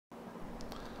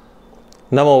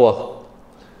Namo.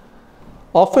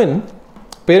 Often,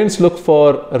 parents look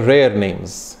for rare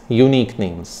names, unique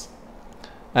names,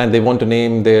 and they want to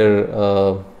name their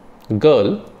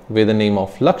girl with the name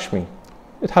of Lakshmi.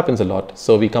 It happens a lot.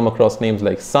 So we come across names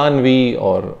like Sanvi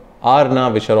or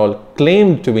Arna, which are all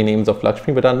claimed to be names of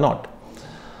Lakshmi but are not.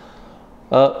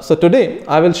 So today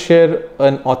I will share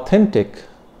an authentic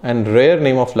and rare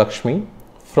name of Lakshmi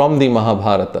from the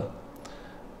Mahābhārata.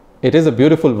 It is a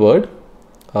beautiful word,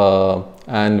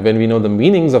 and when we know the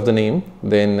meanings of the name,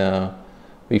 then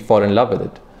we fall in love with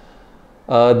it.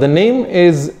 The name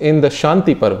is in the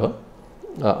Shanti Parva.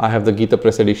 I have the Gita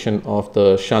Press edition of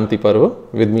the Shanti Parva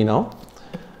with me now.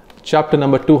 Chapter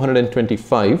number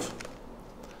 225,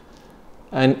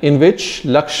 and in which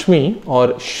Lakshmi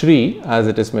or Shri, as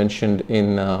it is mentioned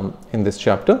in this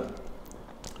chapter,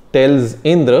 tells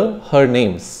Indra her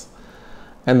names.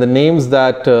 And the names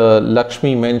that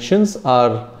Lakshmi mentions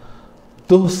are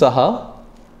Duhsaha,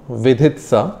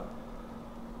 Vidhitsa,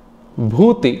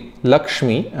 Bhuti,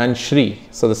 Lakshmi and Shri.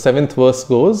 So the 7th verse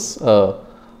goes,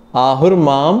 Ahur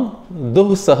mam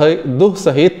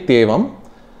duhsahetyevam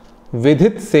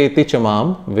vidhitseti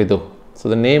chamam vidu. So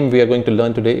the name we are going to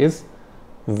learn today is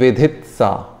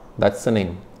Vidhitsa. That's the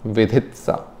name,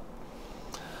 Vidhitsa.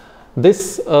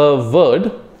 This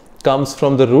word comes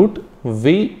from the root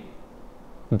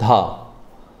vidha,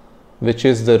 which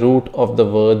is the root of the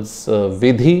words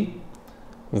vidhi,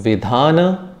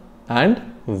 vidhana and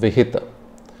vihita.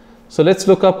 So let's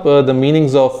look up the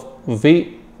meanings of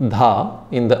vidha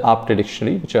in the Apta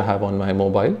dictionary, which I have on my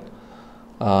mobile.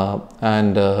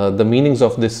 The meanings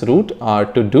of this root are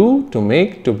to do, to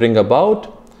make, to bring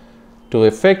about, to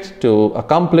effect, to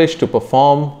accomplish, to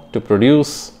perform, to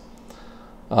produce.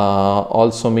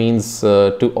 Also means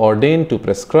to ordain, to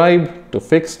prescribe, to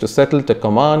fix, to settle, to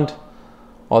command.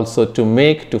 Also to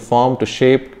make, to form, to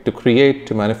shape, to create,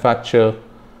 to manufacture,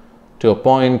 to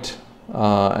appoint,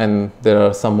 and there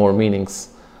are some more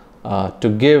meanings, to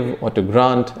give or to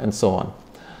grant, and so on.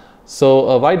 So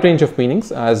a wide range of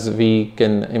meanings, as we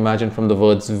can imagine from the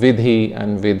words vidhi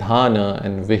and vidhana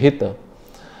and vihita.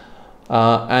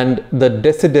 And the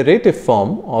desiderative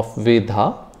form of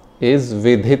vidha is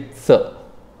vidhitsa.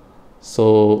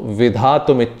 So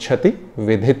vidhatum ichhati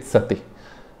vidhitsati.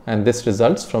 And this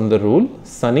results from the rule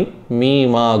sani mi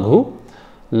maghu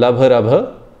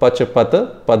labharabha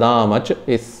pachapata padamach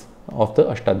is of the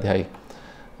Ashtadhyayi.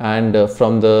 And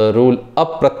from the rule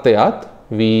apratyayat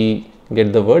we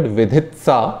get the word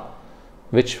vidhitsa,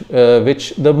 which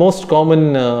the most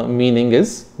common meaning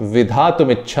is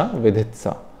vidhatum ichha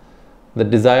vidhitsa. The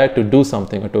desire to do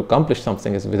something or to accomplish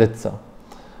something is vidhitsa,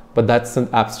 but that's an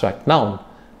abstract noun.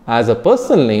 As a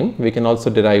personal name, we can also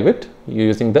derive it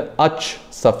using the ach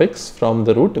suffix from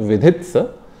the root vidhitsa.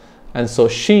 And so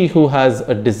she who has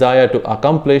a desire to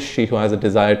accomplish, she who has a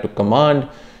desire to command,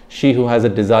 she who has a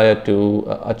desire to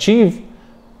achieve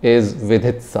is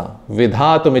vidhitsa.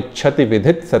 Vidhatum ichhati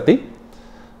vidhitsati,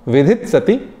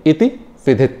 vidhitsati iti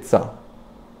vidhitsa.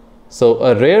 So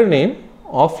a rare name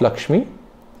of Lakshmi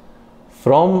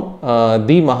from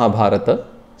the Mahābhārata,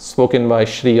 spoken by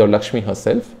Shri or Lakshmi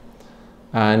herself.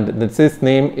 And this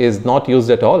name is not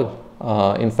used at all.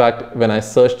 In fact, when I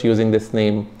searched using this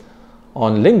name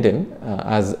on LinkedIn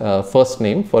as a first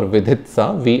name for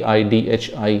Vidhitsa,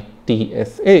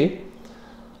 Vidhitsa,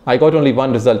 I got only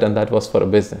one result, and that was for a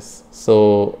business.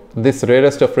 So this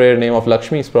rarest of rare name of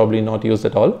Lakshmi is probably not used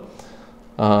at all.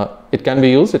 It can be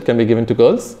used, it can be given to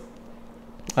girls,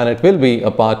 and it will be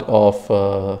a part of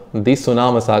the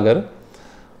Sunama Sagar,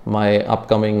 my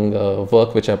upcoming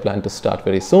work which I plan to start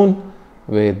very soon,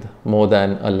 with more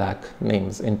than 1 lakh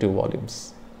names in 2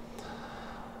 volumes.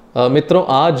 मित्रों,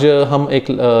 आज हम एक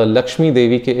लक्ष्मी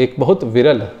देवी के एक बहुत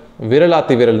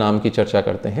विरलाति विरल नाम की चर्चा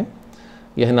करते हैं।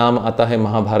 यह नाम आता है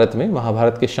महाभारत में,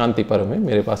 महाभारत के शांति पर्व में।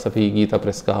 मेरे पास अभी गीता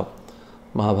प्रेस का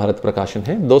महाभारत प्रकाशन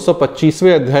है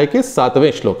 225वें अध्याय के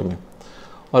 7वें श्लोक में,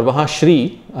 और वहाँ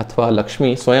श्री अथवा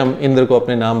लक्ष्मी स्वयं इंद्र को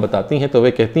अपने नाम बताती हैं। तो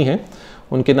वे कहती हैं,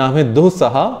 उनके नाम है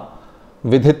दुहसहा,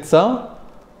 विधित्सा,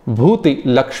 भूति,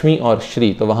 लक्ष्मी और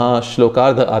श्री। तो वहाँ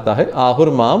श्लोकार्ध आता है आहुर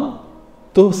माम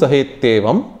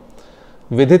दुहसहेत्येवम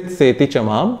विधित्सेति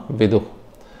चमाम विदुः।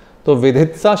 तो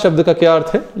विधित्सा शब्द का क्या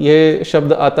अर्थ है? यह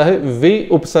शब्द आता है वि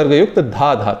उपसर्ग युक्त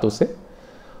धा धातु से,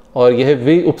 और यह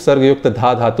वि उपसर्ग युक्त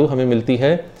धा धातु हमें मिलती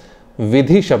है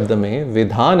विधि शब्द में,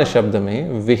 विधान शब्द में,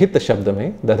 विहित शब्द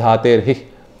में, दधातेर ही।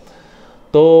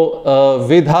 तो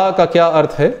विधा का क्या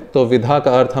अर्थ है? तो विधा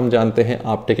का अर्थ हम जानते हैं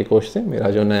आपटे के कोश से, मेरा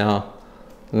जो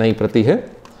नई प्रति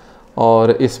है,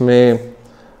 और इसमें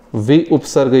वि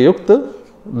उपसर्ग युक्त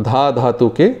धा धातु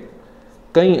के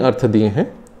कई अर्थ दिए हैं,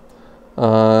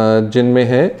 जिनमें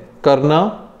है करना,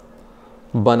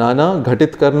 बनाना,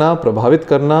 घटित करना, प्रभावित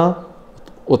करना,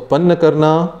 उत्पन्न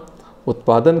करना,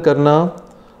 उत्पादन करना,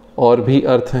 और भी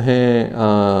अर्थ हैं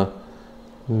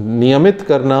नियमित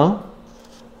करना,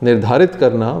 निर्धारित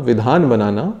करना, विधान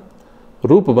बनाना,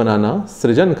 रूप बनाना,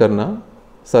 सृजन करना,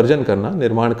 सर्जन करना,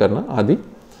 निर्माण करना आदि।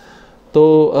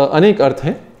 तो अनेक अर्थ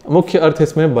हैं। मुख्य अर्थ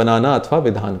इसमें बनाना अथवा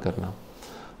विधान करना।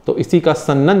 तो इसी का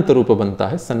सन्नंत रूप बनता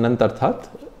है। सन्नंत अर्थात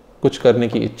कुछ करने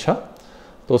की इच्छा।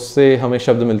 तो उससे हमें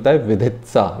शब्द मिलता है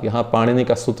विधित्सा। यहाँ पाणिनि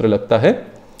का सूत्र लगता है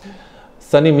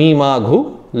सनि मी माघु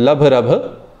लभ रभ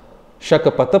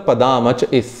शकपत पदामच।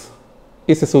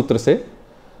 इस सूत्र से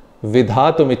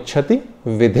विधातुमिच्छति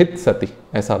विधित्सति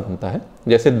ऐसा बनता है।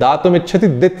 जैसे दातुमिच्छति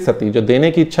दित्सति, जो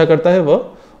देने की इच्छा करता है वह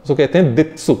उसको कहते हैं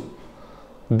दित्सु।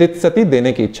 दित्सति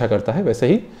देने की इच्छा करता है। वैसे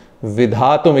ही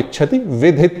विधातुमिच्छति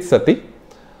विधित्सति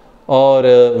और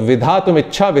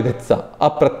विधातुमिच्छा विधित्सा,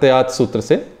 अप्रत्ययात सूत्र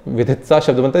से विधित्सा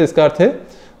शब्द बनता है, जिसका अर्थ है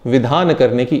विधान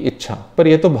करने की इच्छा। पर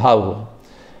यह तो भाव हुआ।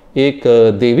 एक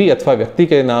देवी अथवा व्यक्ति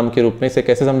के नाम के रूप में इसे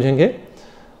कैसे समझेंगे?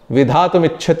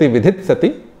 विधातुमिच्छति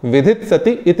विधित्सति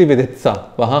विधित्सति इति विधित्सा।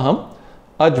 वहाँ हम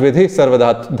अज विधि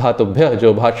सर्वधातुभ्य,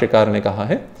 जो भाष्यकार ने कहा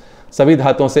है, सभी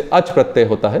धातुओं से अच प्रत्यय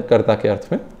होता है कर्ता के अर्थ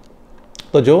में।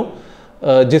 तो जो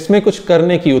जिसमें कुछ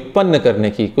करने की, उत्पन्न करने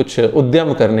की, कुछ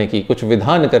उद्यम करने की, कुछ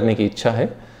विधान करने की इच्छा है,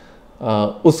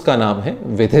 उसका नाम है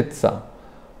विधित्सा।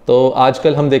 तो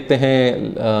आजकल हम देखते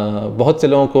हैं बहुत से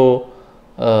लोगों को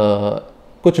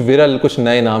कुछ विरल, कुछ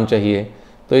नए नाम चाहिए।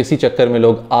 तो इसी चक्कर में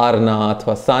लोग आरना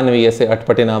अथवा सानवी ऐसे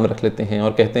अटपटे नाम रख लेते हैं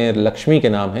और कहते हैं लक्ष्मी के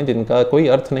नाम हैं, जिनका कोई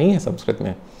अर्थ नहीं है संस्कृत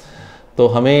में। तो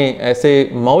हमें ऐसे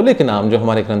मौलिक नाम जो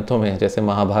हमारे ग्रंथों में है, जैसे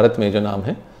महाभारत में जो नाम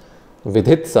है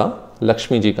विधित्सा,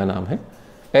 लक्ष्मी जी का नाम है,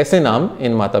 ऐसे नाम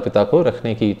इन माता पिता को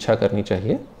रखने की इच्छा करनी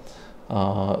चाहिए।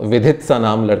 विधित्सा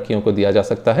नाम लड़कियों को दिया जा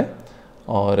सकता है।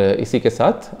 और इसी के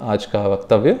साथ आज का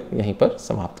वक्तव्य यहीं पर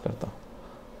समाप्त करता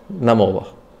हूँ। नमो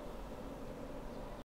वाह।